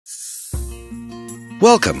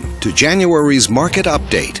Welcome to January's Market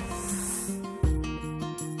Update.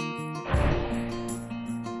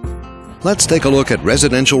 Let's take a look at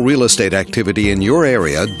residential real estate activity in your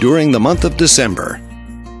area during the month of December.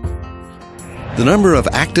 The number of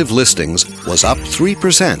active listings was up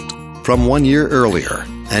 3% from 1 year earlier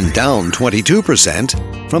and down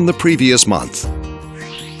 22% from the previous month.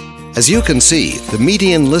 As you can see, the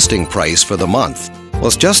median listing price for the month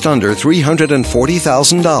was just under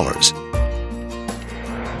 $340,000.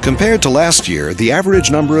 Compared to last year, the average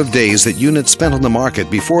number of days that units spent on the market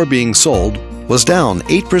before being sold was down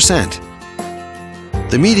 8%.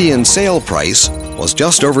 The median sale price was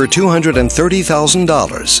just over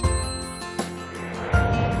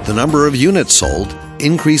 $230,000. The number of units sold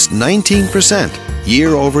increased 19%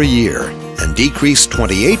 year over year and decreased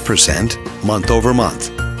 28% month over month.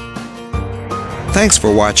 Thanks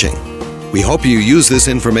for watching. We hope you use this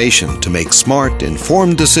information to make smart,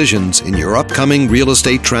 informed decisions in your upcoming real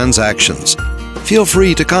estate transactions. Feel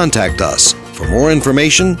free to contact us for more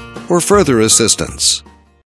information or further assistance.